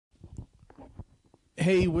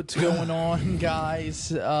Hey, what's going on, guys?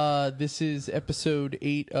 This is episode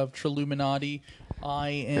 8 of Triluminati. I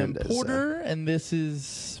am Porter, and this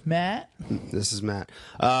is Matt. This is Matt.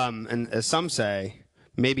 And as some say,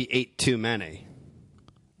 maybe 8 too many.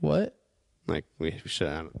 What? Like, we should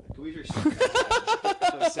have...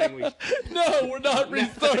 No, we're not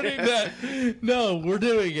restarting that. No, we're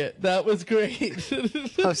doing it. That was great.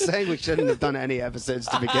 I was saying we shouldn't have done any episodes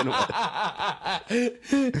to begin with.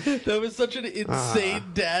 That was such an insane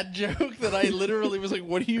dad joke that I literally was like,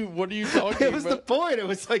 what are you talking about? It was the point. It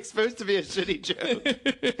was like supposed to be a shitty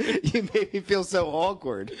joke. You made me feel so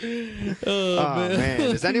awkward. Oh man.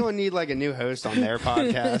 Does anyone need like a new host on their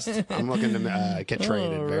podcast? I'm looking to get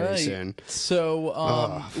traded very soon.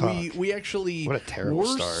 So we actually what a terrible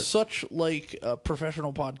start. Such like a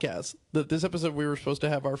professional podcast that this episode we were supposed to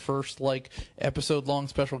have our first like episode long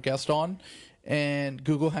special guest on, and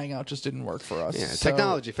Google Hangout just didn't work for us. Yeah,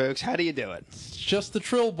 technology, folks. How do you do it? It's just the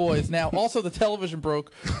Trill Boys. Now, also the television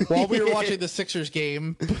broke while we were watching the Sixers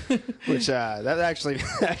game. Which that actually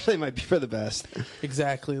might be for the best.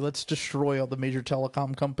 Exactly. Let's destroy all the major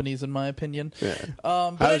telecom companies, in my opinion. Yeah. But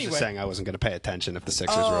I was anyway. just saying I wasn't going to pay attention if the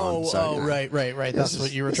Sixers were on. So, right. That's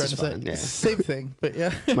what you were trying to say. Yeah. Same thing, but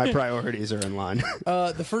yeah. My priorities are in line.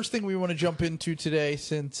 The first thing we want to jump into today,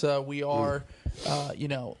 since we are,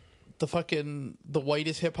 the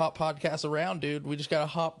whitest hip hop podcast around, dude. We just gotta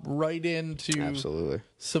hop right into Absolutely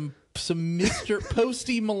some Mr.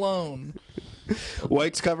 Posty Malone.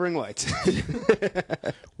 Whites covering whites.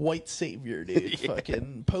 White savior, dude. Yeah.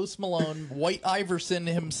 Fucking Post Malone, White Iverson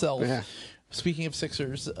himself. Yeah. Speaking of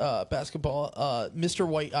Sixers basketball, Mr.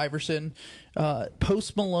 White Iverson,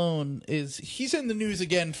 Post Malone he's in the news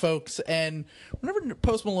again, folks. And whenever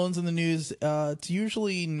Post Malone's in the news, it's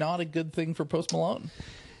usually not a good thing for Post Malone.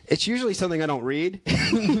 It's usually something I don't read.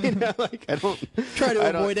 Like I don't try to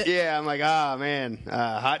avoid it. Yeah, I'm like, man,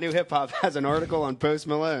 Hot New Hip Hop has an article on Post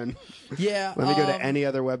Malone. Yeah, let me go to any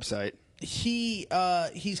other website.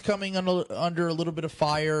 He's coming under a little bit of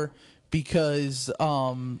fire because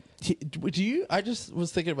I just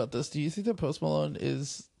was thinking about this. Do you think that Post Malone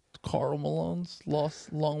is Karl Malone's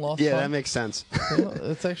long lost Yeah, son? that makes sense. Well,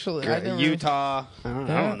 it's actually Utah. I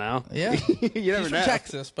don't know. Yeah, you never He's know. from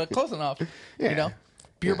Texas, but close enough. Yeah. You know,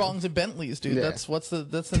 beer bongs and Bentleys, dude. Yeah. That's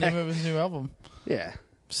the name of his new album. Yeah.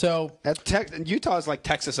 So Utah is like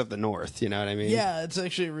Texas of the North. You know what I mean? Yeah, it's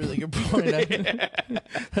actually a really good point.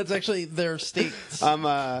 That's actually their state.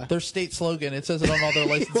 Their state slogan. It says it on all their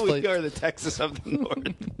license plates. We are the Texas of the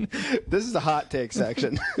North. This is the hot take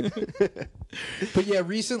section. But yeah,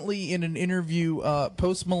 recently in an interview,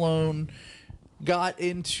 Post Malone got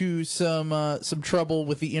into some trouble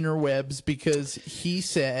with the interwebs because he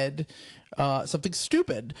said something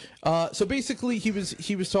stupid. So basically, he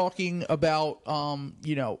was talking about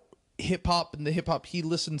hip hop and the hip hop he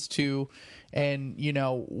listens to, and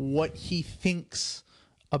what he thinks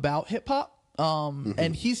about hip hop.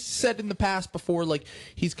 And he's said in the past before, like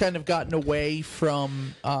he's kind of gotten away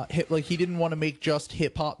from he didn't want to make just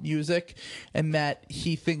hip hop music, and that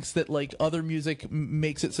he thinks that like other music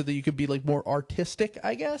makes it so that you could be like more artistic,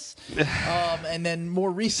 I guess. And then more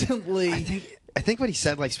recently, I think what he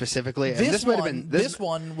said, like specifically, this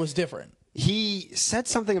one was different. He said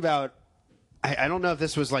something about. I don't know if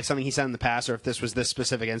this was like something he said in the past or if this was this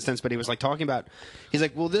specific instance, but he was like talking about. He's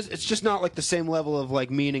like, well, it's just not like the same level of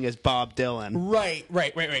like meaning as Bob Dylan. Right.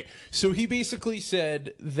 So he basically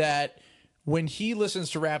said that when he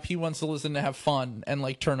listens to rap, he wants to listen to have fun and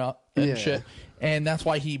like turn up and shit. And that's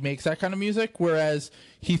why he makes that kind of music. Whereas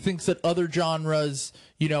he thinks that other genres,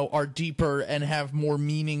 are deeper and have more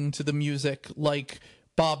meaning to the music, like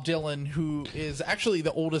Bob Dylan, who is actually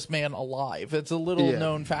the oldest man alive. It's a little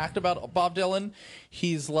known fact about Bob Dylan.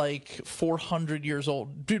 He's like 400 years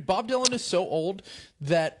old. Dude, Bob Dylan is so old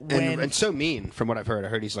that and so mean, from what I've heard. I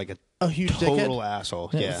heard he's like a huge total dickhead.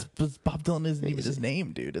 Asshole. Yeah. Bob Dylan isn't even his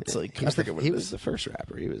name, dude. It's like... I forget what he was the first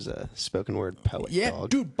rapper. He was a spoken word poet. Yeah, dog.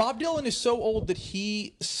 dude, Bob Dylan is so old that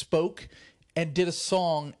he spoke and did a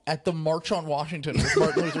song at the March on Washington with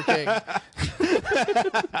Martin Luther King.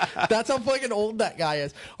 That's how fucking old that guy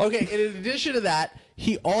is. Okay, and in addition to that,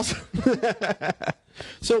 he also...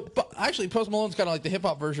 So, actually, Post Malone's kind of like the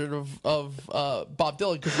hip-hop version of Bob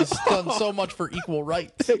Dylan because he's done so much for equal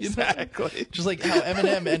rights. Exactly. Just like how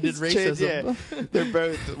Eminem ended racism. Yeah. They're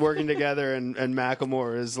both working together, and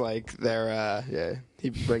Macklemore is like their... he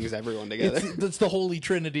brings everyone together. That's the holy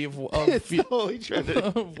trinity of the holy trinity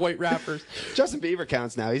of white rappers. Justin Bieber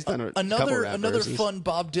counts now. He's done another couple rap verses. fun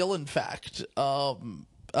Bob Dylan fact.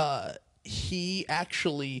 he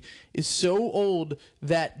actually is so old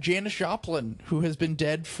that Janis Joplin, who has been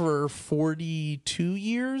dead for 42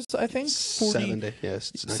 years, I think, 70,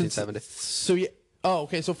 yes, it's 1970. So yeah. Oh,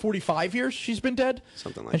 okay. So 45 years she's been dead?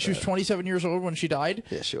 Something like And she was that. 27 years old when she died?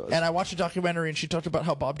 Yeah, she was. And I watched a documentary and she talked about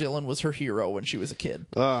how Bob Dylan was her hero when she was a kid.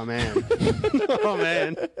 Oh, man. Oh,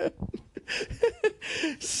 man.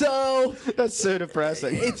 So That's so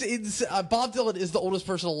depressing. it's Bob Dylan is the oldest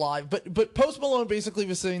person alive, but Post Malone basically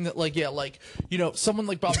was saying that, like, yeah, like, you know, someone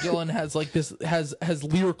like Bob Dylan has like this has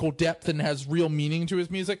lyrical depth and has real meaning to his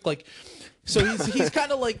music, like, so he's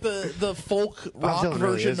kind of like the folk rock Bob Dylan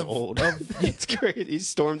really version is of old. It's great. He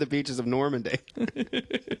stormed the beaches of Normandy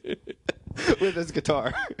with his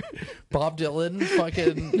guitar. Bob Dylan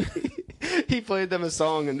fucking He played them a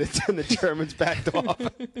song and the Germans backed off.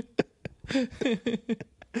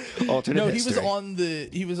 Alternate No, history.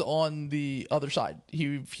 he was on the other side.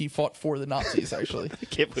 He fought for the Nazis, actually. I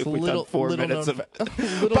can't believe It's a we've done 4 minutes known-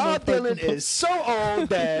 of little Bob known Dylan fact. is so old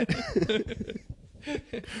that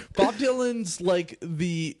Bob Dylan's like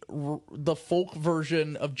the folk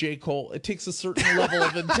version of J. Cole. It takes a certain level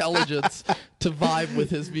of intelligence to vibe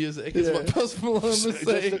with his music, is what Post Malone was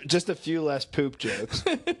saying. just a few less poop jokes.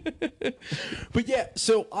 But yeah,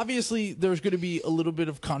 so obviously there's going to be a little bit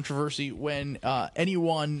of controversy when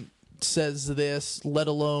anyone says this, let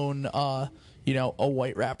alone you know, a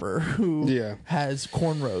white rapper who has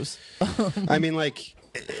cornrows. I mean, like,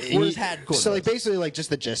 has had so like cornrows. basically like just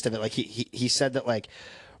the gist of it. Like he said that like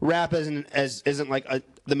rap isn't like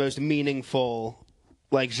the most meaningful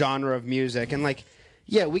like genre of music, and like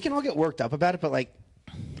yeah, we can all get worked up about it, but like,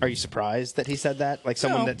 are you surprised that he said that? Like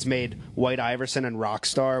someone No. that's made White Iverson and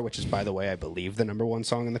Rockstar, which is, by the way, I believe the #1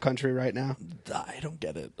 song in the country right now. I don't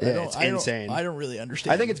get it. Yeah, it's insane. I don't really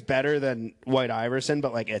understand. I think it's better than White Iverson,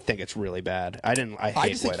 but like I think it's really bad. I hate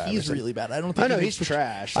just think White he's Iverson. really bad. I don't think I know he he's makes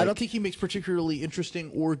trash. I don't Like, think he makes particularly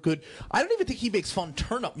interesting or good. I don't even think he makes fun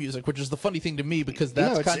turn-up music, which is the funny thing to me, because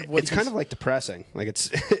that's no, kind of what it's kind of like depressing. Like it's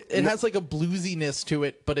it has like a bluesiness to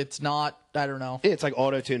it, but it's not. I don't know. it's like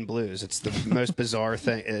auto-tune blues. It's the most bizarre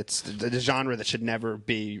thing. It's the genre that should never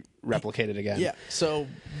be replicated again. Yeah. So,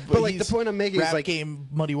 But, like, he's the point I'm making is, rap like- game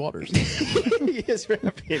Muddy Waters. He is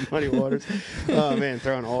rapping Muddy Waters. Oh man,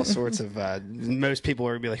 throwing all sorts of. Most people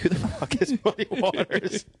are gonna be like, "Who the fuck is Muddy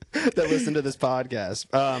Waters?" that listen to this podcast.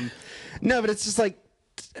 No, but it's just like,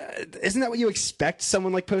 isn't that what you expect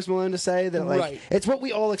someone like Post Malone to say? That like, Right. it's what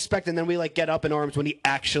we all expect, and then we like get up in arms when he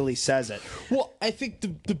actually says it. Well, I think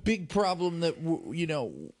the big problem that you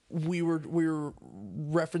know we were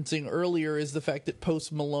referencing earlier is the fact that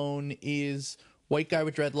Post Malone is white guy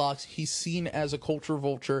with dreadlocks. He's seen as a culture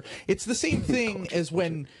vulture. It's the same thing as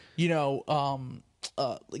when you know,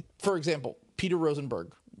 like for example, Peter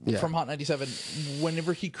Rosenberg from Hot 97.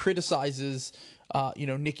 Whenever he criticizes, you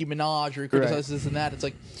know, Nicki Minaj or he criticizes this and that, it's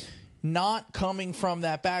like not coming from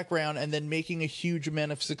that background and then making a huge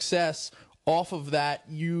amount of success off of that.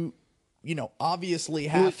 You know, obviously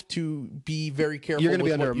have to be very careful. You're going to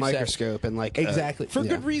be with under a what you say. microscope and like Exactly. For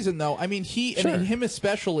good reason, though. I mean, he and him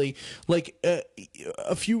especially, like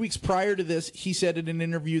a few weeks prior to this, he said in an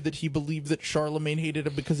interview that he believed that Charlemagne hated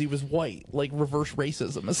him because he was white, like reverse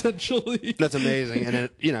racism, essentially. That's amazing, and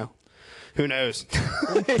it, you know, who knows?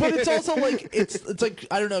 But it's also like it's like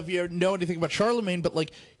I don't know if you know anything about Charlemagne, but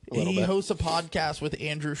like he bit. hosts a podcast with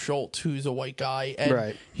Andrew Schultz, who's a white guy, and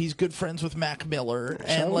Right. he's good friends with Mac Miller,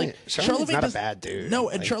 and like Charlemagne's not a does- bad dude. No,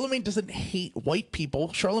 and Like- Charlemagne doesn't hate white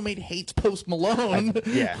people. Charlemagne hates Post Malone.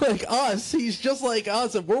 Yeah. like us, he's just like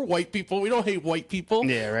us, and we're white people. We don't hate white people.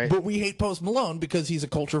 Yeah, right. But we hate Post Malone because he's a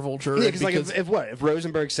culture vulture. Yeah, and because like if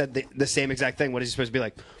Rosenberg said the same exact thing, what is he supposed to be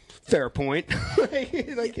like? Fair point.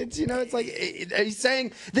 like it's, you know, it's like he's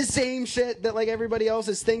saying the same shit that like everybody else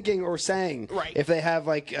is thinking or saying. Right. If they have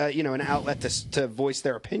like you know, an outlet to voice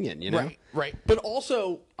their opinion, you know. Right. But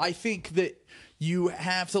also, I think that you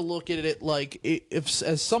have to look at it like if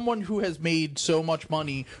as someone who has made so much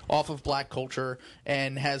money off of black culture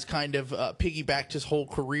and has kind of piggybacked his whole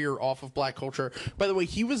career off of black culture. By the way,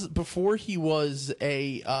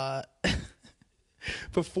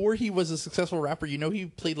 before he was a successful rapper, you know, he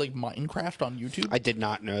played like Minecraft on YouTube. I did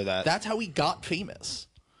not know that. That's how he got famous.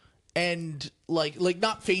 And like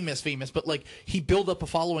not famous, but like he built up a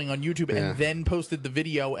following on YouTube and then posted the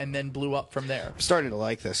video and then blew up from there. I'm starting to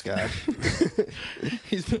like this guy.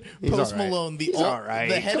 He's Post all right. Malone, He's all right.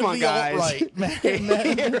 the head Come of on, the guys. alt-right,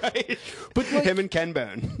 man. Right. But like, Him and Ken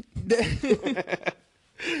Bone.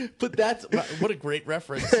 but that's what a great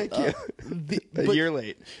reference. Thank you. But, You're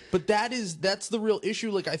late. but that's the real issue.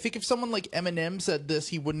 Like I think if someone like Eminem said this,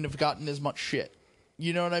 he wouldn't have gotten as much shit.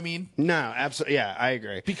 You know what I mean? No, absolutely. Yeah, I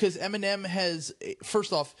agree. Because Eminem has,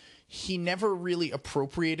 first off, he never really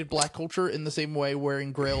appropriated black culture in the same way,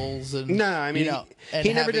 wearing grills and No, I mean, and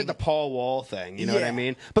he never having- did the Paul Wall thing. You know what I Yeah.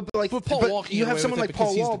 mean? But Paul Wall can you get have away someone with it like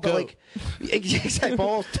Paul because he's Wall, the but like, exactly, Paul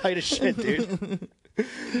Wall's tight as shit, dude.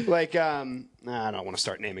 Like, I don't want to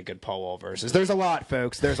start naming good Paul Wall verses. There's a lot,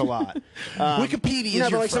 folks. There's a lot. Wikipedia is No,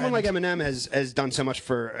 your but like someone like friend. Eminem has done so much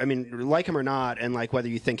for. I mean, like him or not, and like whether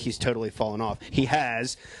you think he's totally fallen off, he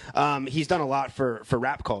has. He's done a lot for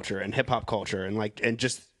rap culture and hip hop culture, and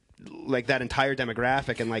just like that entire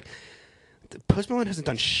demographic, and like Post Malone hasn't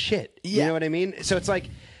done shit. You Yeah. know what I mean? So it's like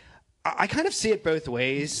I kind of see it both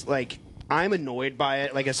ways. Like, I'm annoyed by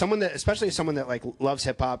it. Like, especially as someone that like loves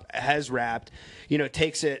hip hop, has rapped,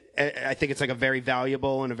 takes it. I think it's like a very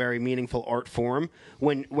valuable and a very meaningful art form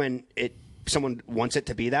when someone wants it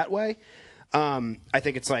to be that way. I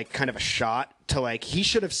think it's like kind of a shot to like he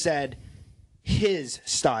should have said his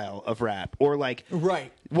style of rap, or like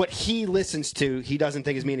Right. what he listens to he doesn't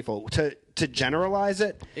think is meaningful. To generalize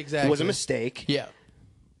it Exactly. was a mistake. Yeah.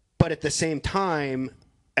 But at the same time,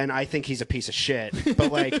 and I think he's a piece of shit.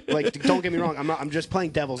 But like don't get me wrong, I'm just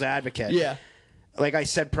playing devil's advocate. Yeah. Like I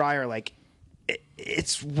said prior, like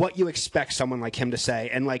it's what you expect someone like him to say.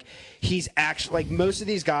 And like he's actually like most of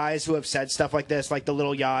these guys who have said stuff like this, like the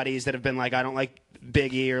Little Yachties that have been like, I don't like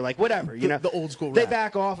Biggie or like whatever, The old school They rap.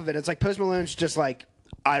 back off of it. It's like Post Malone's just like,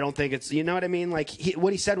 I don't think it's, you know what I mean? Like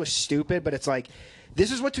what he said was stupid, but it's like,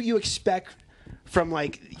 this is what you expect from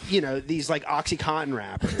like, these like OxyContin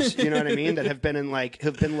rappers, you know what I mean? That have been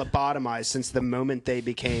lobotomized since the moment they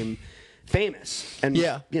became famous and,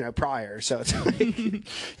 prior. So it's like,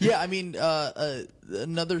 Yeah, I mean,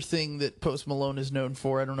 another thing that Post Malone is known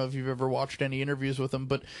for, I don't know if you've ever watched any interviews with him,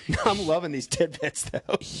 but I'm loving these tidbits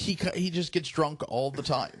though. he just gets drunk all the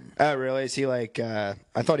time. Oh, really? Is he like, I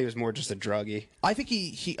thought he was more just a druggie. I think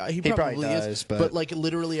he probably probably does, is, but like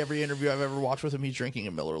literally every interview I've ever watched with him, he's drinking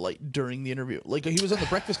a Miller Lite during the interview. Like he was on the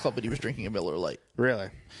Breakfast Club, but he was drinking a Miller Lite, Really?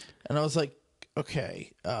 and I was like, okay,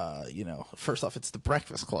 first off, it's the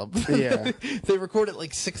Breakfast Club. Yeah. They record at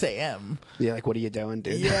like 6 a.m. Yeah, like, what are you doing,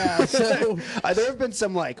 dude? Yeah, so There have been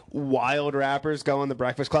some like wild rappers go on the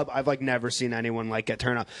Breakfast Club. I've like never seen anyone like get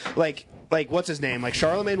turned up. Like what's his name? Like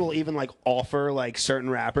Charlemagne will even like offer like certain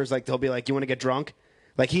rappers, like they'll be like, "You want to get drunk?"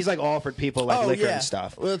 Like he's like offered people like liquor and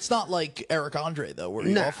stuff. Well, it's not like Eric Andre though, where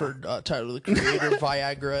he No. offered Tyler the Creator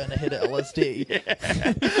Viagra and a hit of LSD.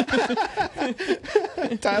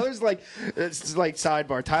 Tyler's like, it's like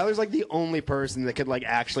sidebar. Tyler's like the only person that could like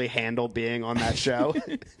actually handle being on that show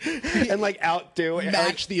and like outdo it. Match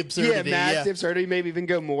Like, the absurdity, Yeah, match yeah. the absurdity. Maybe even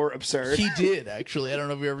go more absurd. He did actually. I don't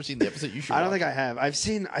know if you've ever seen the episode. You should. I don't watch. think I have. I've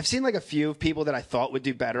seen like a few people that I thought would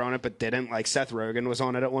do better on it, but didn't. Like Seth Rogen was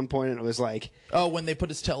on it at one point, and it was like, Oh, when they put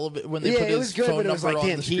his when they yeah, put it his was good, phone but it was number like, on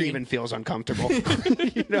damn, the he screen. even feels uncomfortable.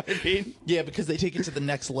 You know what I mean? Yeah, because they take it to the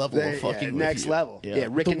next level of fucking with next you. level. Yeah,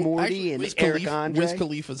 Rick and Morty and Eric Andre. Wiz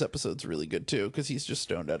Khalifa's episode's really good too because he's just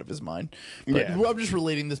stoned out of his mind. But Yeah. I'm just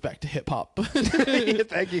relating this back to hip hop.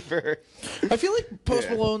 Thank you for. I feel like Post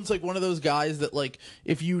Yeah. Malone's like one of those guys that like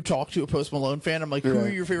if you talk to a Post Malone fan, I'm like, who are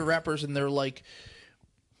Right. your favorite rappers? And they're like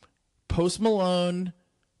Post Malone,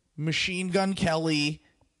 Machine Gun Kelly,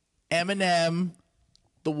 Eminem,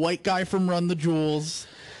 the white guy from Run the Jewels.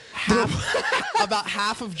 About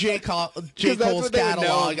half of J. 'Cause Cole's that's what they would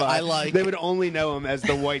know him catalog. by. I like. They would only know him as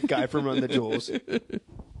the white guy from Run the Jewels.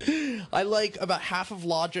 I like about half of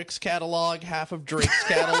Logic's catalog, half of Drake's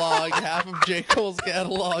catalog, half of J. Cole's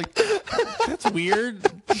catalog. That's weird.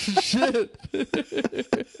 Shit.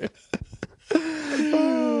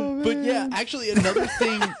 But yeah, actually, another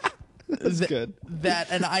thing good.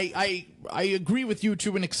 and I agree with you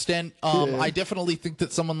to an extent. I definitely think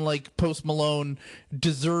that someone like Post Malone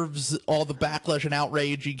deserves all the backlash and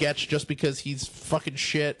outrage he gets just because he's fucking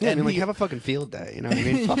shit. Yeah, and I mean, like, he- have a fucking field day. You know what I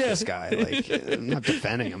mean? Fuck Yeah. this guy. Like, I'm not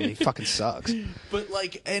defending him. He fucking sucks. But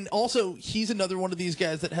like, and also he's another one of these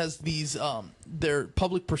guys that has these. Their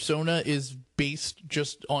public persona is based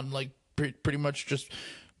just on like pretty much just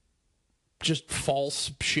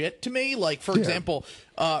false shit to me. Like for example,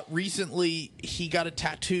 recently he got a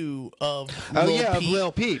tattoo of Oh Lil yeah, of Peep.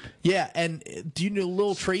 Lil Peep. Yeah, and do you know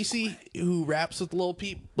Lil Tracy who raps with Lil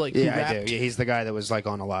Peep? Like who Yeah, I rapped? do. Yeah, he's the guy that was like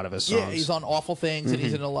on a lot of his songs. Yeah, he's on Awful Things and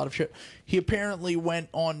he's in a lot of shit. He apparently went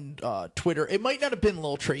on Twitter. It might not have been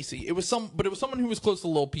Lil Tracy. It was someone who was close to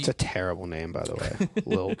Lil Peep. It's a terrible name, by the way.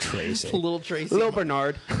 Lil Tracy. Lil Tracy. Lil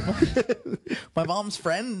Bernard. My mom's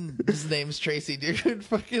friend's name's Tracy, dude.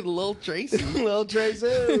 Fucking Lil Tracy. Lil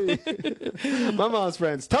Tracy. My mom's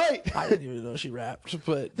friend's tight. I didn't even know she rapped,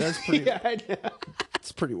 but that's pretty. Yeah, I know.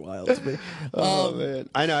 That's pretty wild to me. Oh man,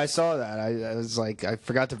 I know. I saw that. I was like, I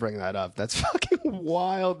forgot to bring that up. That's fucking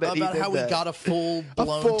wild. That About how that. he got a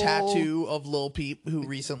full-blown tattoo of Lil Peep, who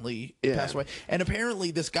recently passed away. And apparently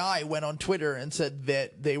this guy went on Twitter and said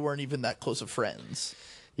that they weren't even that close of friends.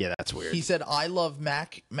 Yeah, that's weird. He said, I love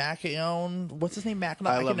Macone. What's his name? Macone?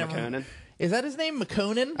 I love McConan. Is that his name,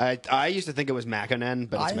 McConan? I used to think it was Maconen,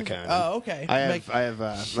 but it's McConan. Oh, okay. I have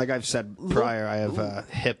like I've said prior, I have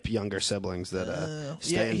hip younger siblings that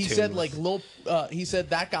stay in he tune said with. like he said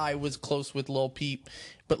that guy was close with Lil Peep,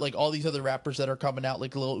 but like all these other rappers that are coming out,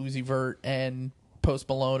 like Lil Uzi Vert and Post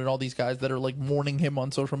Malone and all these guys that are like mourning him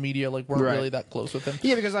on social media, like weren't really that close with him.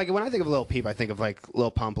 Yeah, because like when I think of Lil Peep, I think of like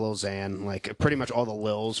Lil Pump, Lil Xan, like pretty much all the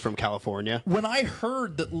Lils from California. When I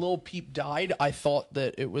heard that Lil Peep died, I thought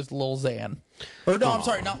that it was Lil Xan. Or no, I'm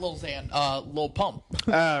sorry, not Lil Xan, Lil Pump.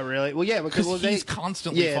 Oh, really? Well, yeah, because he's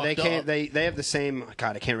constantly fucked up. They have the same.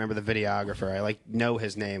 God, I can't remember the videographer. I like know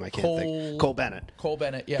his name. I can't think. Cole Bennett. Cole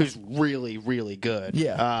Bennett, yeah. Who's really, really good.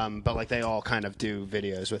 Yeah. But like they all kind of do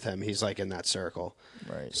videos with him. He's like in that circle.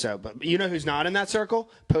 Right. So, but you know who's not in that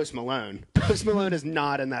circle? Post Malone. Post Malone is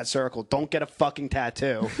not in that circle. Don't get a fucking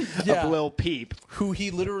tattoo of Lil Peep. Who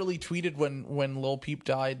he literally tweeted when Lil Peep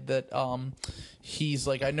died that he's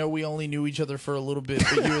like, I know we only knew each other for a little bit,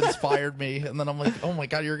 but you inspired me. And then I'm like, oh my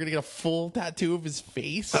God, you're going to get a full tattoo of his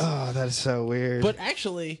face? Oh, that is so weird. But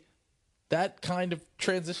actually, that kind of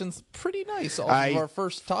transitions pretty nice off of our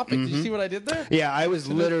first topic. Did you see what I did there? Yeah, I was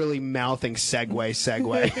literally mouthing segue.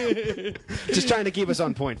 Just trying to keep us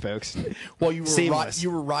on point, folks. Well, you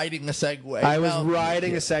were riding a Segway. I was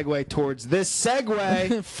riding a Segway towards this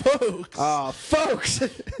Segway. Folks. Oh, folks.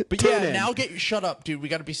 But yeah, now shut up, dude. We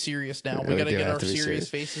got to be serious now. We got to get our serious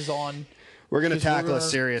faces on. We're going to tackle a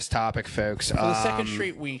serious topic, folks. For the second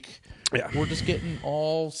straight week, we're just getting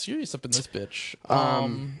all serious up in this bitch.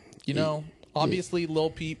 You know, obviously,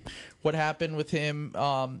 Lil Peep, what happened with him?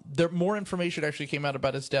 More information actually came out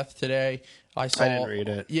about his death today. I didn't read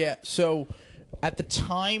it. Yeah, so at the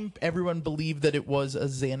time, everyone believed that it was a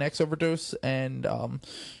Xanax overdose, and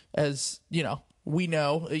as you know, we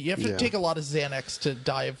know you have to take a lot of Xanax to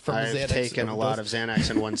die from a Xanax. I've taken a lot of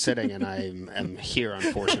Xanax in one sitting, and I am here,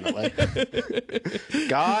 unfortunately.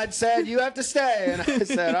 God said you have to stay, and I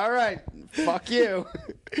said, all right, fuck you.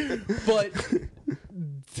 But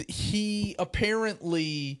he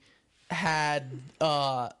apparently had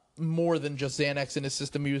more than just Xanax in his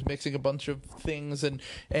system. He was mixing a bunch of things, and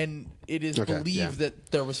it is believed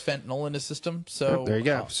that there was fentanyl in his system. So there you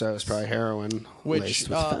go. So it's probably heroin laced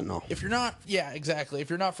with fentanyl. If you're not, exactly. If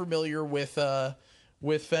you're not familiar with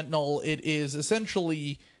fentanyl, it is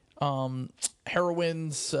essentially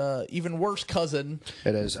heroin's even worse cousin.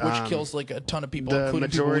 It is, which kills like a ton of people. The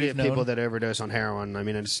majority of people that overdose on heroin, I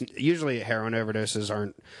mean, it's usually heroin overdoses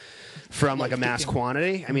aren't from like a mass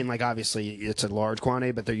quantity. I mean, like obviously it's a large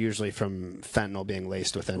quantity, but they're usually from fentanyl being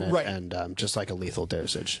laced within it, and just like a lethal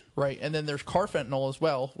dosage. Right, and then there's carfentanil as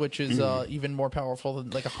well, which is even more powerful than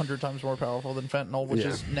 100 times more powerful than fentanyl, which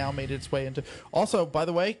has now made its way into. Also, by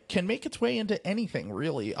the way, can make its way into anything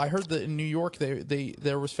really. I heard that in New York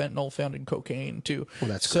there was fentanyl found in cocaine too.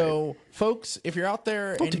 Well, that's so, folks, if you're out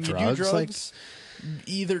there and you do drugs.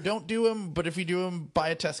 Either don't do them, but if you do them, buy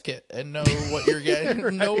a test kit and know what you're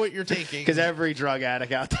getting, know what you're taking. Because every drug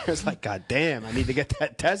addict out there is like, God damn, I need to get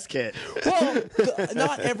that test kit. Well,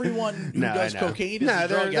 not everyone who does cocaine is a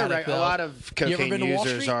drug addict. A lot of cocaine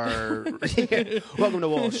users are. Welcome to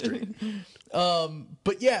Wall Street.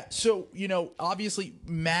 But yeah, so obviously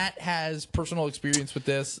Matt has personal experience with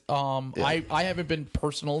this. I haven't been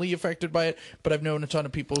personally affected by it, but I've known a ton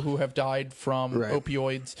of people who have died from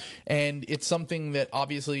opioids, and it's something that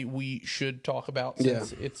obviously we should talk about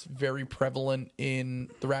since it's very prevalent in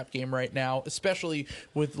the rap game right now, especially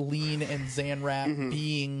with lean and Xan rap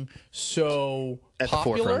being so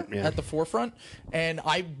popular at the forefront. And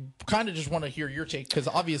I kind of just want to hear your take, because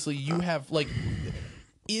obviously you have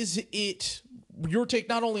is it your take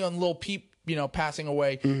not only on Lil Peep, passing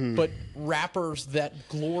away, but rappers that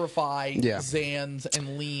glorify Xans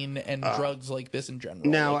and lean and drugs like this in general?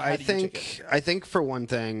 Now, I think for one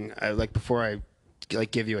thing, before I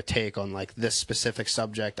give you a take on this specific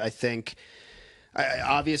subject, I think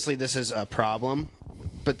obviously this is a problem,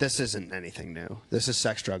 but this isn't anything new. This is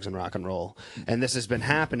sex, drugs, and rock and roll, and this has been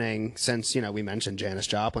happening since we mentioned Janis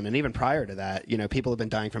Joplin, and even prior to that, people have been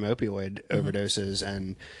dying from opioid overdoses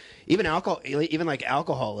and even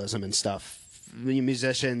alcoholism and stuff.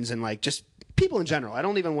 Musicians and just people in general. I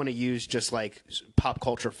don't even want to use just pop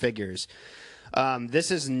culture figures. This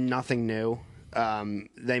is nothing new.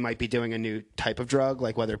 they might be doing a new type of drug,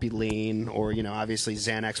 like whether it be lean or, obviously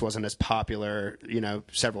Xanax wasn't as popular,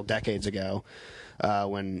 several decades ago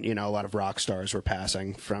when, a lot of rock stars were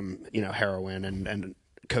passing from, heroin and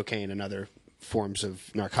cocaine and other forms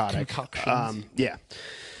of narcotic. Concoctions.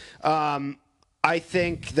 I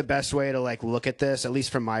think the best way to look at this, at least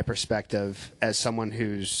from my perspective, as someone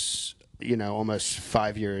who's almost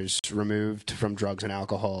 5 years removed from drugs and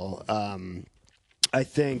alcohol, I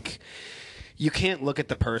think you can't look at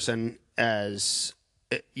the person as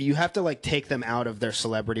you have to take them out of their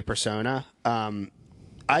celebrity persona.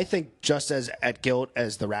 I think just as at guilt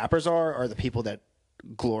as the rappers are the people that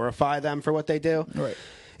glorify them for what they do. Right.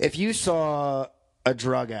 If you saw a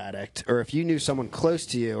drug addict, or if you knew someone close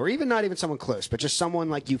to you, or even not even someone close, but just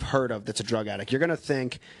someone you've heard of that's a drug addict, you're going to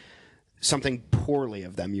think something poorly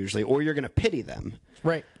of them usually, or you're going to pity them.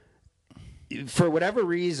 Right. For whatever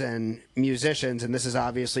reason, musicians, and this is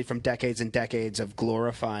obviously from decades and decades of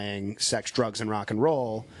glorifying sex, drugs, and rock and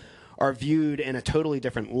roll, are viewed in a totally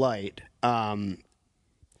different light.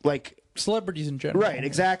 Celebrities in general. Right,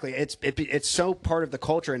 exactly. It's so part of the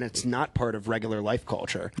culture, and it's not part of regular life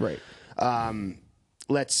culture. Right.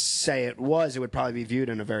 Let's say it would probably be viewed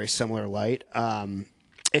in a very similar light.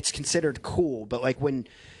 It's considered cool, but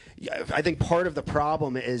I think part of the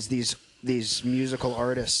problem is these musical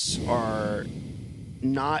artists are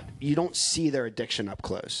not. You don't see their addiction up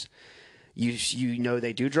close. You know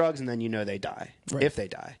they do drugs, and then they die if they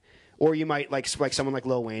die. Or you might like someone like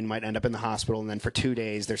Lil Wayne might end up in the hospital, and then for 2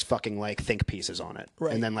 days there's fucking think pieces on it,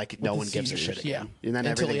 right. And then no one gives a shit again. Yeah. And then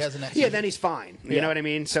until he has an then he's fine. You know what I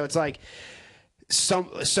mean? So it's let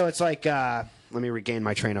me regain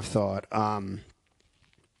my train of thought.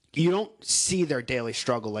 You don't see their daily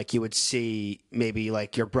struggle like you would see maybe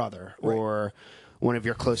your brother or one of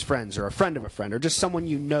your close friends or a friend of a friend or just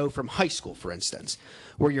someone from high school, for instance,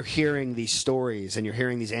 where you're hearing these stories and you're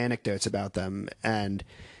hearing these anecdotes about them, and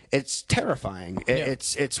it's terrifying.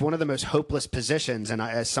 It's one of the most hopeless positions, and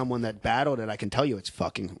as someone that battled it, I can tell you it's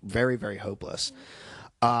fucking very, very hopeless.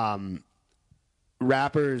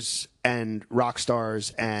 Rappers and rock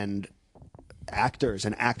stars and actors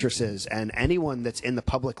and actresses and anyone that's in the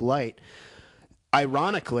public light,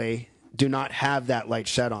 ironically, do not have that light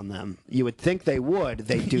shed on them. You would think they would.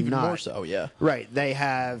 They do Even not. More so, yeah. Right. They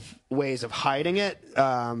have ways of hiding it.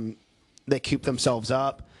 They keep themselves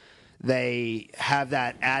up. They have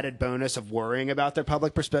that added bonus of worrying about their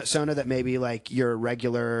public persona that maybe your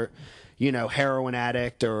regular, heroin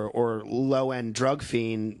addict or low-end drug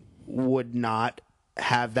fiend would not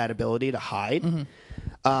have that ability to hide.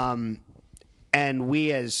 Mm-hmm. And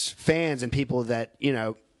we as fans and people that,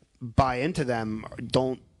 buy into them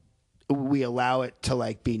we allow it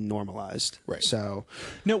to be normalized. Right. So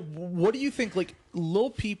now, what do you think, Lil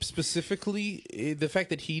Peep specifically, the fact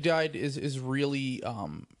that he died is really,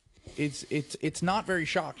 it's not very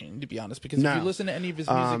shocking, to be honest, because if you listen to any of his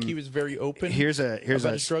music, he was very open here's about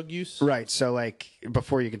his drug use. Right. So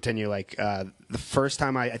before you continue, the first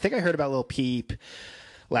time I think I heard about Lil Peep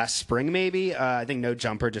last spring, maybe, I think No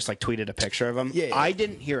Jumper just tweeted a picture of him. Yeah. I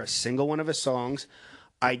didn't hear a single one of his songs.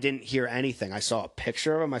 I didn't hear anything. I saw a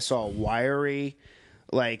picture of him. I saw a wiry,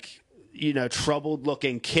 troubled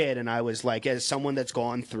looking kid. And I was as someone that's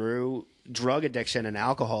gone through drug addiction and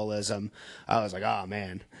alcoholism, I was oh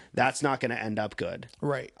man, that's not going to end up good.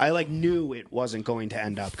 Right. I knew it wasn't going to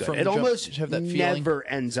end up good. From It almost have that feeling? never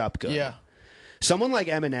ends up good. Yeah. Someone like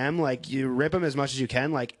Eminem, you rip him as much as you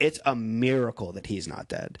can, it's a miracle that he's not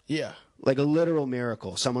dead. Yeah. A literal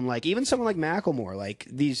miracle. Even someone like Macklemore,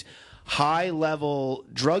 these high-level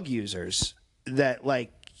drug users that,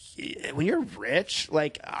 when you're rich,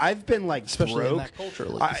 I've been, especially broke. in that culture,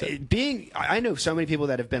 like you said. I know so many people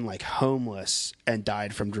that have been, homeless and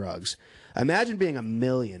died from drugs. Imagine being a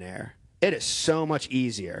millionaire. It is so much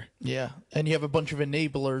easier. Yeah, and you have a bunch of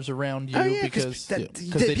enablers around you because they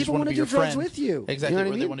just people want to be your drugs friend with you. Exactly, you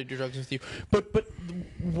know or they want to do drugs with you. But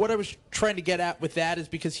what I was trying to get at with that is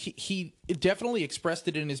because he definitely expressed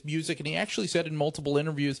it in his music, and he actually said in multiple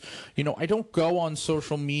interviews, I don't go on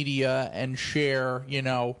social media and share,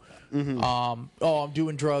 Mm-hmm. I'm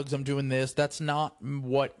doing drugs, I'm doing this. That's not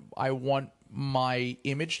what I want my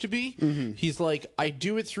image to be. Mm-hmm. He's I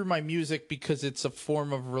do it through my music because it's a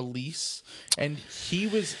form of release, and he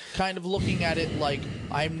was kind of looking at it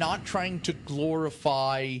I'm not trying to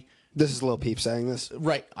glorify. This is Lil Peep saying this,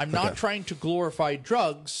 right? I'm not trying to glorify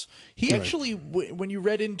drugs. He actually, when you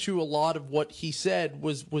read into a lot of what he said,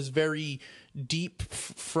 was very deep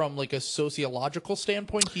from a sociological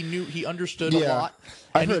standpoint. He understood a lot.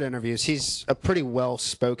 I've heard interviews. He's a pretty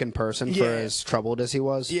well-spoken person for as troubled as he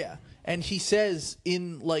was. Yeah. And he says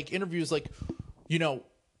in interviews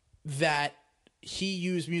that he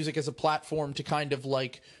used music as a platform to kind of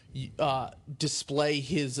like display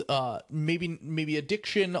his maybe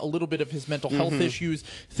addiction, a little bit of his mental health issues,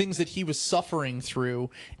 things that he was suffering through.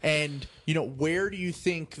 And where do you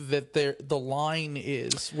think that the line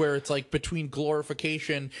is where it's like between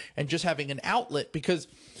glorification and just having an outlet? Because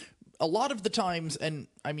a lot of the times, and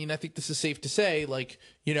I mean, I think this is safe to say, like,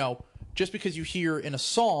 just because you hear in a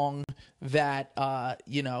song that,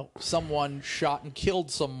 someone shot and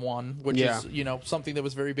killed someone, which is, something that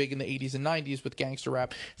was very big in the 80s and 90s with gangster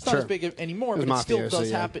rap. It's not as big anymore, but it still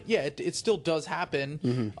does happen. Yeah, it still does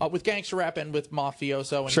happen with gangster rap and with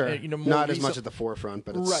mafioso. And, more not as much at the forefront,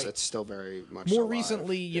 but it's still very much more alive.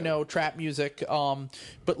 Recently, trap music.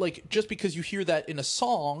 But like, just because you hear that in a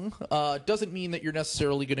song doesn't mean that you're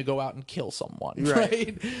necessarily going to go out and kill someone, right?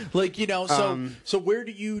 Like, so where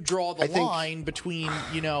do you draw the line between,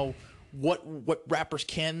 what rappers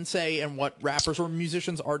can say and what rappers or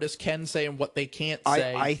musicians, artists can say and what they can't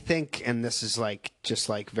say? I think, and this is just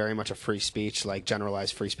very much a free speech, like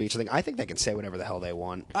generalized free speech. I think they can say whatever the hell they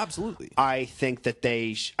want. Absolutely. I think that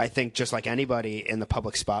I think just like anybody in the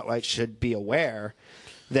public spotlight should be aware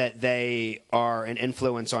that they are an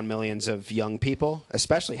influence on millions of young people,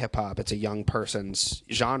 especially hip hop. It's a young person's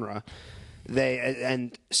genre.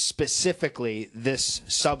 And specifically this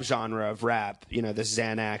subgenre of rap, this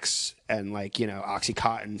Xanax and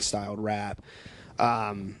Oxycontin styled rap,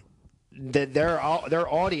 that their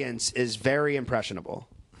audience is very impressionable.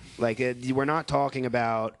 We're not talking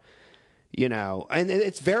about, and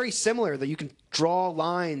it's very similar that you can draw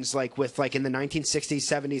lines with in the 1960s,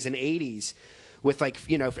 70s, and 80s. With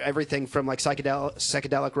everything from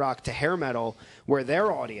psychedelic rock to hair metal, where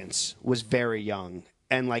their audience was very young.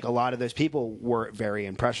 And a lot of those people were very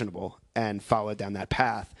impressionable and followed down that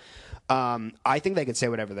path. I think they can say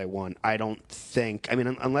whatever they want. I don't think,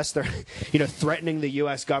 unless they're, threatening the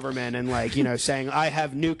U.S. government and saying I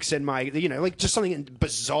have nukes in my, just something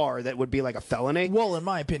bizarre that would be like a felony. Well, in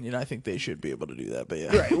my opinion, I think they should be able to do that. But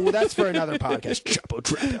yeah, right. Well, that's for another podcast. Chapo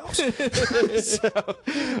Trap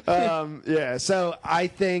House. So I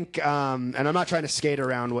think, and I'm not trying to skate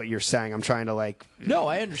around what you're saying. I'm trying to No,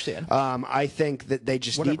 I understand. I think that they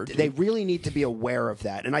just they really need to be aware of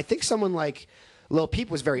that, and I think someone like Lil Peep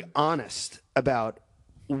was very honest about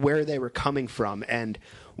where they were coming from and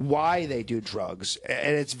why they do drugs.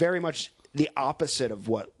 And it's very much the opposite of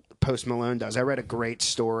what Post Malone does. I read a great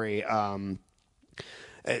story.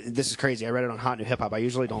 This is crazy. I read it on Hot New Hip Hop. I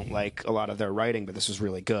usually don't like a lot of their writing, but this was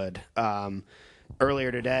really good.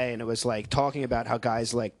 Earlier today, and it was talking about how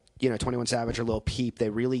guys like, 21 Savage or Lil Peep,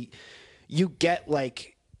 you get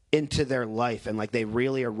into their life and they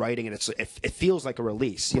really are writing it. It feels like a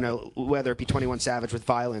release, whether it be 21 Savage with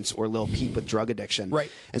violence or Lil Peep with drug addiction.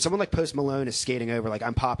 Right. And someone like Post Malone is skating over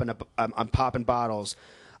I'm popping bottles,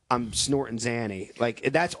 I'm snorting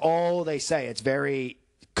Xanny. That's all they say. It's very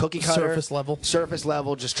cookie cutter, surface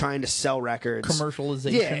level, just trying to sell records,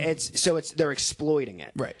 commercialization. Yeah, they're exploiting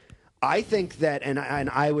it. Right. I think that, and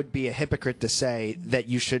I would be a hypocrite to say that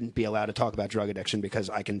you shouldn't be allowed to talk about drug addiction, because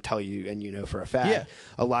I can tell you, and for a fact,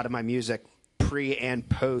 a lot of my music pre and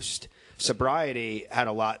post sobriety had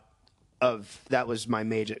a lot of that was my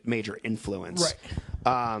major influence.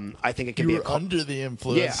 Right. I think it can be under the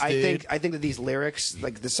influence. Yeah, I think that these lyrics,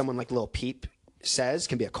 someone like Lil Peep says,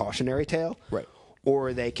 can be a cautionary tale. Right.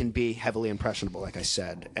 Or they can be heavily impressionable, like I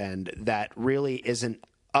said, and that really isn't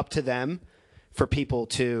up to them. For people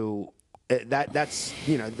to that's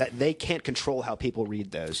that they can't control how people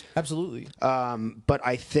read those. Absolutely. But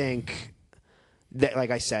I think that,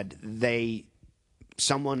 like I said,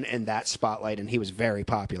 someone in that spotlight, and he was very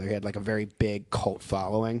popular. He had a very big cult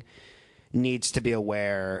following. Needs to be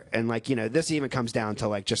aware, and this even comes down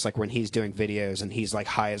to just when he's doing videos and he's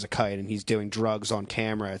high as a kite and he's doing drugs on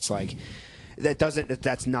camera. It's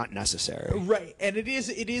that's not necessary. Right, and it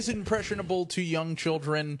is impressionable to young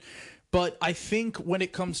children. But I think when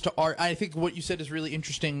it comes to art, I think what you said is really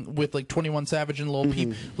interesting with 21 Savage and Lil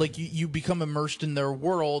Peep. You become immersed in their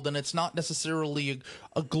world, and it's not necessarily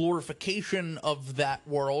a glorification of that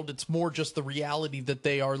world. It's more just the reality that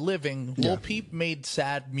they are living. Lil Peep made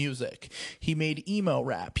sad music. He made emo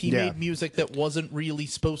rap. He made music that wasn't really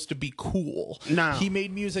supposed to be cool. No. He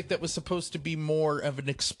made music that was supposed to be more of an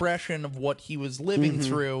expression of what he was living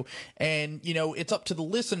through. And, it's up to the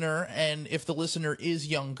listener, and if the listener is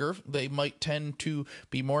younger, they might tend to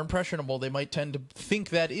be more impressionable. They might tend to think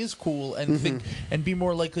that is cool and think and be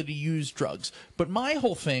more likely to use drugs. But my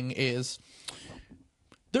whole thing is,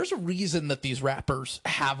 there's a reason that these rappers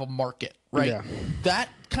have a market, right? Yeah. That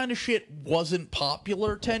kind of shit wasn't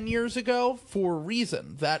popular 10 years ago for a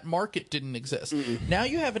reason. That market didn't exist. Now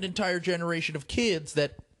you have an entire generation of kids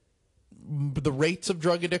that the rates of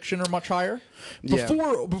drug addiction are much higher Yeah.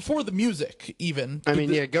 before the music even. I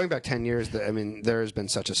mean, going back 10 years, there has been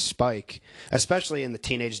such a spike, especially in the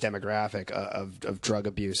teenage demographic of drug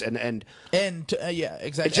abuse and yeah,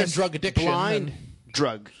 exactly. it's just And drug addiction. blind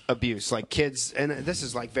drug abuse. Like kids, and this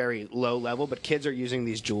is like very low level, but kids are using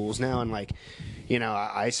these Juuls now, and like, you know,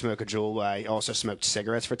 I smoke a Juul. I also smoked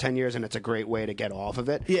cigarettes for 10 years, and it's a great way to get off of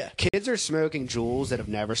it. Yeah. Kids are smoking Juuls that have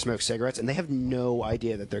never smoked cigarettes, and they have no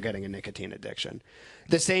idea that they're getting a nicotine addiction.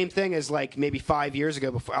 The same thing as like maybe 5 years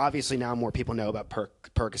ago. Before, obviously now more people know about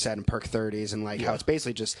Percocet and Perc 30s and like how it's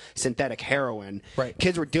basically just synthetic heroin. Right.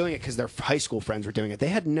 Kids were doing it because their high school friends were doing it. They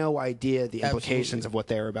had no idea the implications of what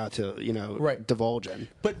they were about to, you know, divulge in.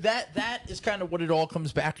 But that is kind of what it all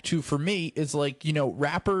comes back to for me, is like, you know,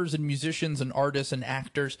 rappers and musicians and artists and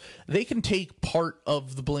actors, they can take part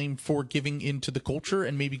of the blame for giving into the culture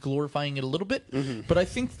and maybe glorifying it a little bit. But I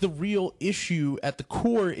think the real issue at the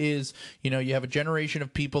core is, you know, you have a generation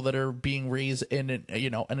of people that are being raised in an, you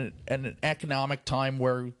know, in an economic time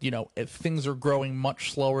where, you know, if things are growing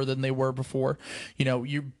much slower than they were before. You know,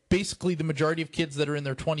 you basically, the majority of kids that are in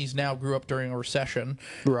their 20s now grew up during a recession.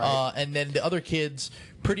 Right. And then the other kids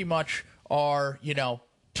pretty much are, you know,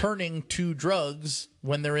 turning to drugs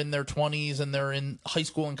when they're in their 20s and they're in high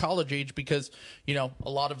school and college age because, you know, a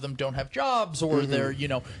lot of them don't have jobs or they're, you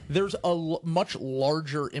know, there's a much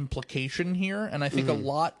larger implication here. And I think a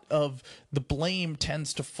lot of the blame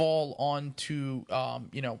tends to fall onto,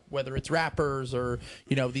 you know, whether it's rappers or,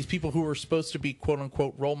 you know, these people who are supposed to be quote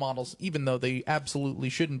unquote role models, even though they absolutely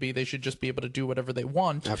shouldn't be. They should just be able to do whatever they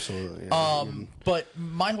want. Absolutely. Yeah. But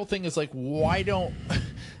my whole thing is like, why don't,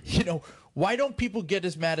 you know, why don't people get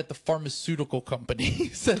as mad at the pharmaceutical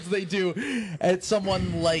companies as they do at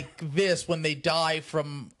someone like this when they die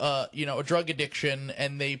from, you know, a drug addiction,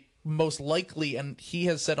 and they most likely, and he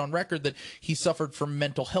has said on record that he suffered from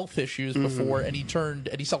mental health issues before, and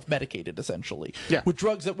he self-medicated essentially with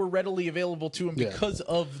drugs that were readily available to him because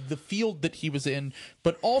of the field that he was in,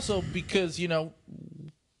 but also because, you know,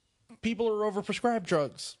 people are overprescribed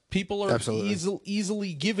drugs. People are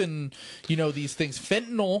easily given, you know, these things.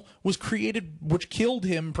 Fentanyl was created, which killed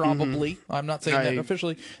him probably. I'm not saying that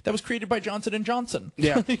officially. That was created by Johnson & Johnson.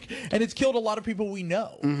 Yeah. And it's killed a lot of people we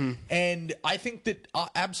know. And I think that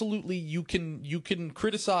absolutely you can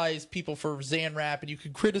criticize people for Xan-Rap and you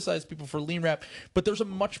can criticize people for lean rap, but there's a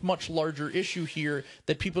much, much larger issue here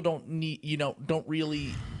that people don't don't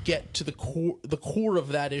really get to the core of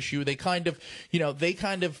that issue. They kind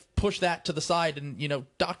of push that to the side, and, you know,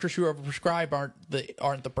 doctors who overprescribe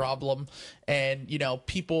aren't the problem, and, you know,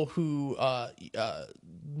 people who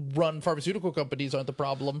run pharmaceutical companies aren't the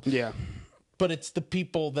problem. Yeah. But it's the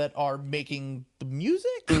people that are making the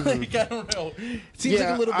music. Like, I don't know. It seems like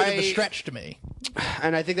a little bit of a stretch to me.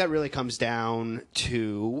 And I think that really comes down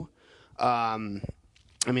to, I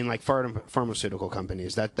mean, like pharmaceutical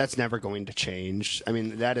companies. That's never going to change. I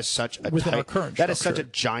mean, that is such a such a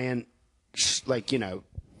giant, like, you know,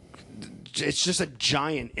 it's just a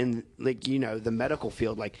giant in, like, you know, the medical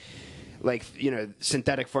field, like, you know,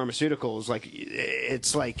 synthetic pharmaceuticals, like,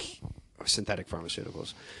 it's like synthetic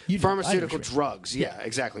pharmaceuticals, pharmaceutical drugs. Yeah,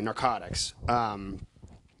 exactly. Narcotics.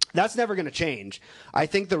 That's never going to change. I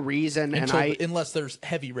think the reason, unless there's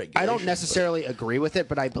heavy regulation. I don't necessarily agree with it,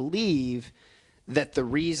 but I believe that the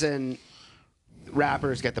reason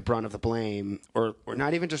rappers get the brunt of the blame, or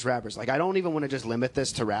not even just rappers, like, I don't even want to just limit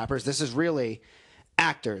this to rappers. This is really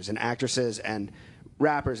actors and actresses and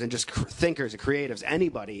rappers and just thinkers and creatives,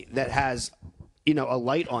 anybody that has, you know, a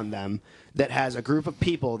light on them, that has a group of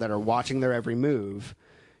people that are watching their every move.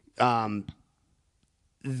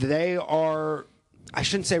 They are, I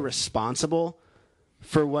shouldn't say responsible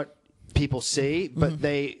for what people see, but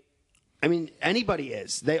I mean, anybody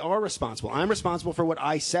is. They are responsible. I'm responsible for what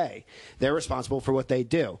I say. They're responsible for what they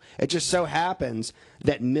do. It just so happens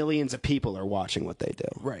that millions of people are watching what they do.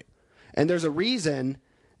 Right. And there's a reason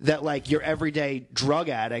that, like, your everyday drug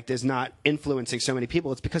addict is not influencing so many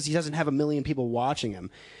people. It's because he doesn't have a million people watching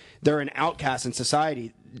him. They're an outcast in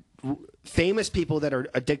society. Famous people that are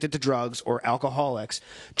addicted to drugs or alcoholics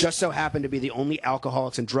just so happen to be the only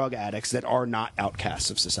alcoholics and drug addicts that are not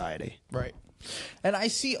outcasts of society. Right. And I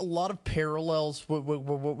see a lot of parallels with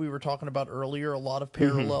what we were talking about earlier, a lot of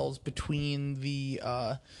parallels between the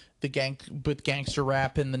gangster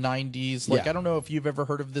rap in the 90s. Like, I don't know if you've ever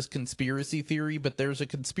heard of this conspiracy theory, but there's a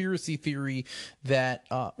conspiracy theory that,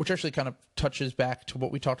 which actually kind of touches back to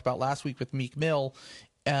what we talked about last week with Meek Mill.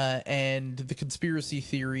 And the conspiracy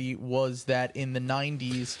theory was that in the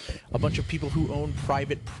 90s, a bunch of people who owned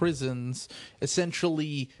private prisons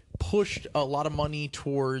essentially pushed a lot of money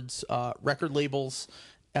towards record labels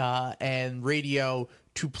and radio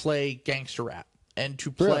to play gangster rap and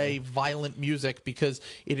to play violent music because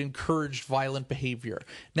it encouraged violent behavior.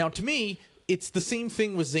 Now, to me, it's the same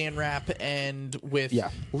thing with Zan rap and with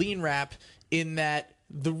lean rap in that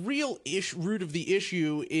the real root of the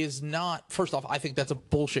issue is not, first off, I think that's a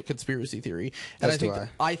bullshit conspiracy theory. And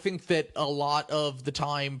I think that a lot of the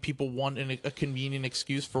time people want a convenient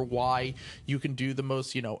excuse for why you can do the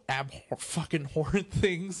most, fucking horrid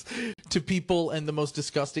things to people and the most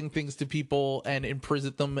disgusting things to people and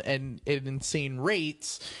imprison them and at insane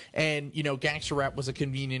rates. And, gangster rap was a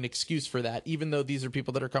convenient excuse for that, even though these are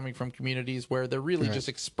people that are coming from communities where they're really just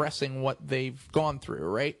expressing what they've gone through,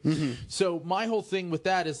 right? So my whole thing with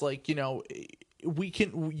that is like,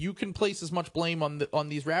 you can place as much blame on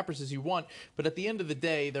these rappers as you want, but at the end of the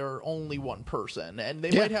day, they're only one person, and they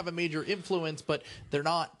might have a major influence, but they're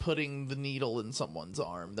not putting the needle in someone's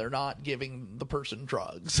arm. They're not giving the person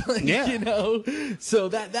drugs. So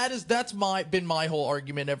that's been my whole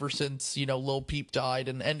argument ever since Lil Peep died,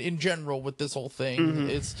 and in general with this whole thing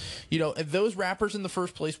is those rappers in the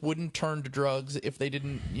first place wouldn't turn to drugs if they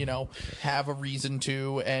didn't have a reason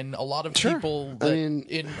to, and a lot of people that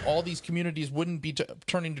in all these communities wouldn't be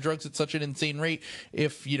turning to drugs at such an insane rate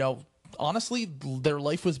if honestly their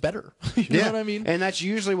life was better. You know what I mean? And that's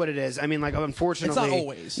usually what it is. I mean, like, unfortunately, it's not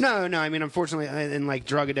always. No. I mean, unfortunately, and like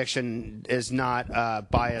drug addiction is not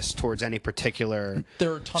biased towards any particular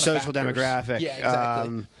social demographic. Yeah,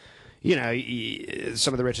 exactly.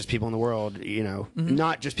 Some of the richest people in the world,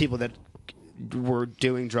 not just people that were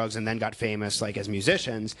doing drugs and then got famous, like as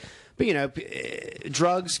musicians. But,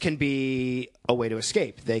 drugs can be a way to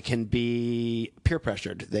escape. They can be peer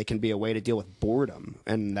pressured. They can be a way to deal with boredom.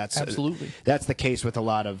 And that's that's the case with a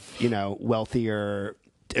lot of, wealthier,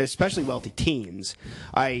 especially wealthy teens.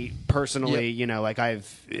 I personally,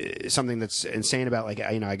 I've something that's insane about, like,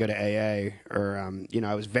 I go to AA or,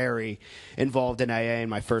 I was very involved in AA in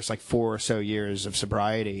my first, 4 or so years of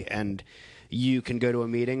sobriety. And you can go to a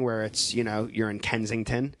meeting where it's, you're in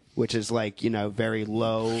Kensington, which is very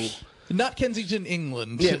low. Not Kensington,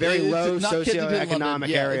 England. Yeah, very low socioeconomic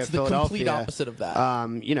area of Philadelphia. It's the complete opposite of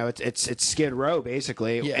that. It's Skid Row,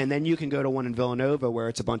 basically. Yeah. And then you can go to one in Villanova where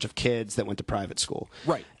it's a bunch of kids that went to private school.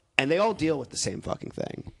 Right. And they all deal with the same fucking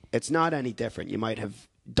thing. It's not any different. You might have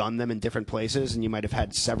done them in different places and you might have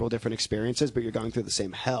had several different experiences, but you're going through the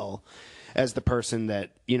same hell as the person that,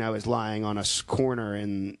 is lying on a corner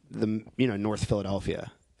in the, North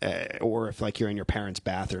Philadelphia. Or if you're in your parents'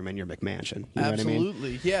 bathroom in your McMansion. You know what I mean?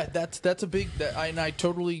 Absolutely. Yeah, that's a big and I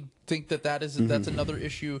totally think that's another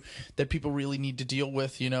issue that people really need to deal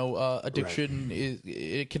with. Addiction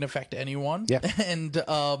it can affect anyone. Yeah. And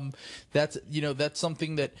that's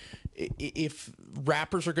something that if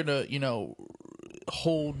rappers are gonna,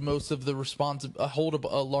 hold most of the hold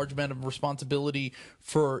a large amount of responsibility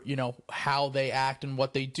for how they act and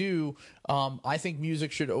what they do. I think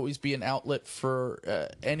music should always be an outlet for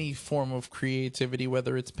any form of creativity,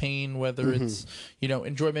 whether it's pain, whether it's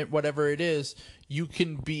enjoyment, whatever it is. You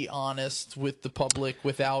can be honest with the public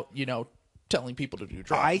without telling people to do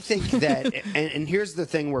drugs. I think that, and here's the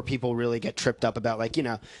thing where people really get tripped up about,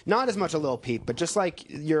 not as much a Lil Peep, but just like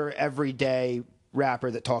your everyday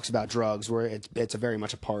rapper that talks about drugs, where it's a very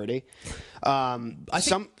much a party. I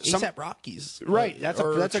think A$AP Rocky's right. That's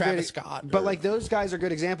a Travis Scott. But those guys are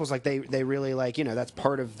good examples. Like they really that's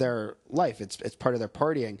part of their life. It's part of their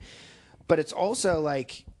partying. But it's also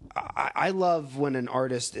I love when an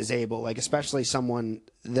artist is able, especially someone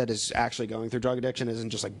that is actually going through drug addiction, isn't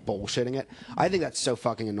just bullshitting it. I think that's so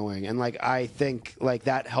fucking annoying, and I think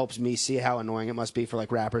that helps me see how annoying it must be for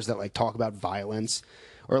rappers that talk about violence.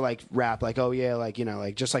 Or rap just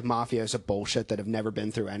mafioso bullshit that have never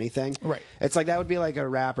been through anything. Right. It's that would be a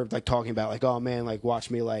rapper talking about oh man, watch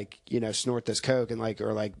me snort this coke and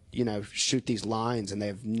or shoot these lines, and they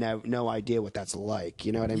have no idea what that's like.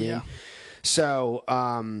 You know what I mean? Yeah. So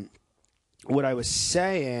what I was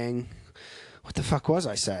saying. What the fuck was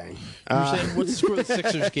I saying? You were saying, what's the score the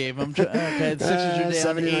Sixers game? Okay, the Sixers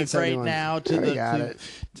are down 8 right now to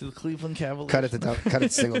the Cleveland Cavaliers. Cut it to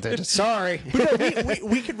single digits. Sorry. But no,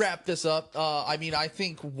 we could wrap this up. I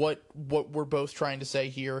think what we're both trying to say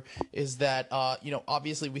here is that,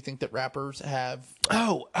 obviously we think that rappers have...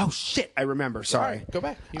 Oh, shit. I remember. Sorry. Right, go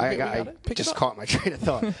back. I just caught my train of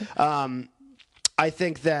thought. I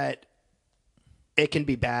think that it can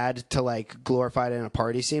be bad to glorify it in a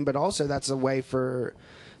party scene, but also that's a way for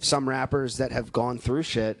some rappers that have gone through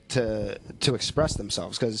shit to express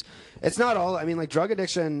themselves, because it's not all. I mean, drug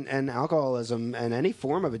addiction and alcoholism and any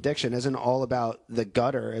form of addiction isn't all about the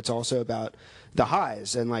gutter. It's also about the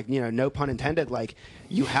highs, and like, you know, no pun intended, like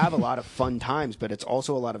you have a lot of fun times, but it's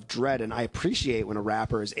also a lot of dread. And I appreciate when a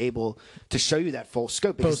rapper is able to show you that full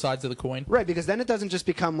scope. Both sides of the coin. Right, because then it doesn't just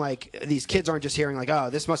become like these kids aren't just hearing like, oh,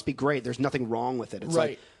 this must be great. There's nothing wrong with it. It's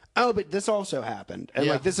Right. like, oh, but this also happened. And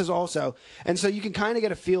like this is also, and so you can kind of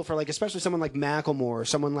get a feel for like, especially someone like Macklemore or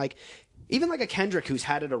someone like, even like a Kendrick who's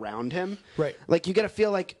had it around him. Right. Like you get to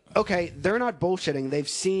feel like, okay, they're not bullshitting. They've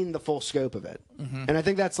seen the full scope of it. And I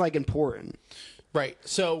think that's like important. Right.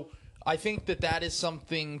 So I think that is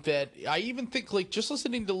something that I even think, like, just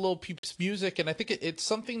listening to Lil Peep's music, and I think it's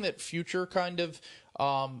something that Future kind of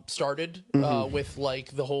started with,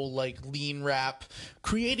 like, the whole, like, lean rap,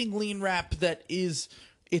 creating lean rap that is,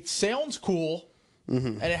 it sounds cool,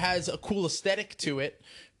 and it has a cool aesthetic to it,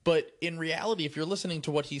 but in reality, if you're listening to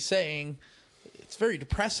what he's saying, it's very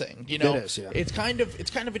depressing, you know. It is, yeah. It's kind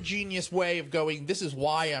of a genius way of going, this is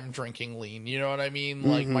why I'm drinking lean, you know what I mean?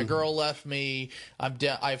 Like, my girl left me,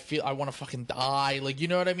 I feel I want to fucking die, like, you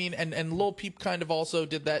know what I mean? And Lil Peep kind of also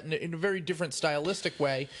did that in a very different stylistic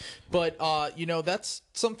way, but you know, that's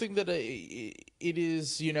something that it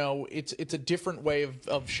is, you know, it's a different way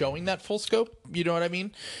of showing that full scope, you know what I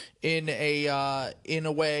mean? In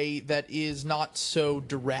a way that is not so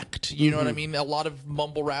direct, you know what I mean? A lot of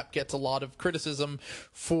mumble rap gets a lot of criticism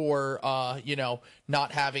for you know,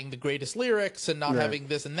 not having the greatest lyrics and not having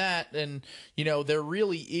this and that, and you know, there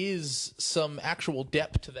really is some actual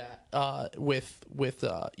depth to that with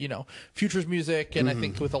you know, Future's music, and I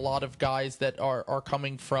think with a lot of guys that are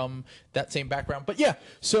coming from that same background. But yeah,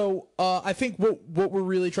 so I think what we're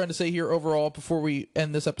really trying to say here overall before we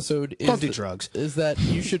end this episode is Don't do drugs. Is that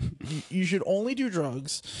you should only do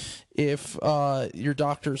drugs if your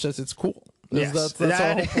doctor says it's cool. Yes, That's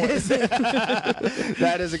our whole point.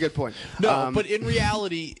 That is a good point. No, but in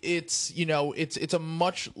reality, it's, you know, it's a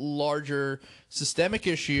much larger systemic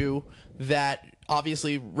issue that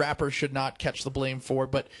obviously rappers should not catch the blame for.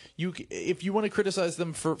 But if you want to criticize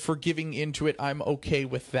them for giving into it, I'm okay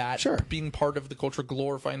with that. Sure. Being part of the culture,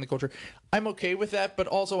 glorifying the culture, I'm okay with that. But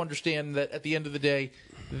also understand that at the end of the day,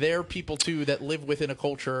 they're people too that live within a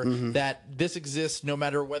culture that this exists no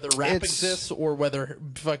matter whether rap exists or whether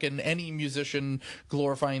fucking any musician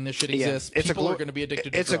glorifying this shit exists. People are going to be addicted to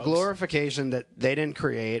drugs. It's a glorification that they didn't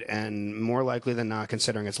create, and more likely than not,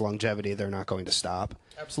 considering its longevity, they're not going to stop.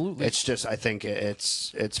 Absolutely. It's just, I think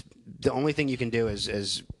it's the only thing you can do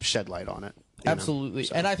is shed light on it. Absolutely.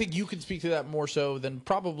 So. And I think you can speak to that more so than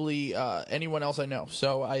probably anyone else I know.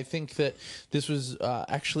 So I think that this was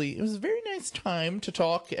actually, it was a very nice time to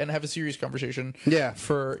talk and have a serious conversation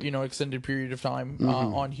for, you know, extended period of time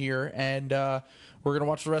on here. And we're going to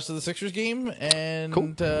watch the rest of the Sixers game and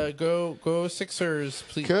go Sixers.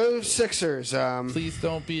 Please. Go Sixers. Please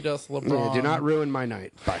don't beat us, LeBron. Yeah, do not ruin my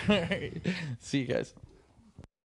night. Bye. All right. See you guys.